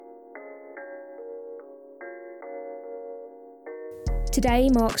Today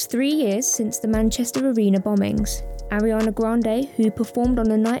marks 3 years since the Manchester Arena bombings. Ariana Grande, who performed on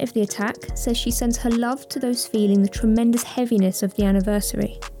the night of the attack, says she sends her love to those feeling the tremendous heaviness of the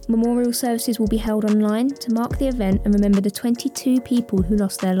anniversary. Memorial services will be held online to mark the event and remember the 22 people who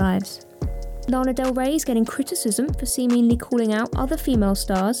lost their lives. Lana Del Rey is getting criticism for seemingly calling out other female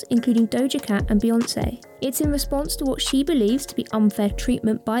stars, including Doja Cat and Beyoncé. It's in response to what she believes to be unfair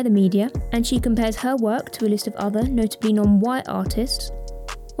treatment by the media, and she compares her work to a list of other, notably non-white artists.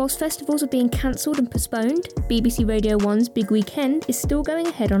 Whilst festivals are being cancelled and postponed, BBC Radio 1's Big Weekend is still going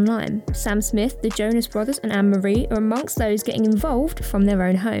ahead online. Sam Smith, the Jonas Brothers and Anne-Marie are amongst those getting involved from their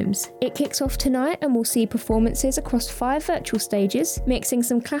own homes. It kicks off tonight and we'll see performances across 5 virtual stages, mixing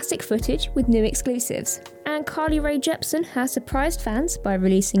some classic footage with new exclusives. And Carly Rae Jepsen has surprised fans by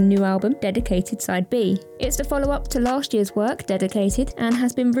releasing a new album, Dedicated Side B. It's the follow-up to last year's work, Dedicated, and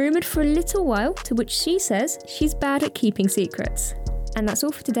has been rumoured for a little while, to which she says she's bad at keeping secrets. And that's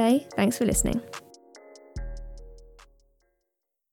all for today. Thanks for listening.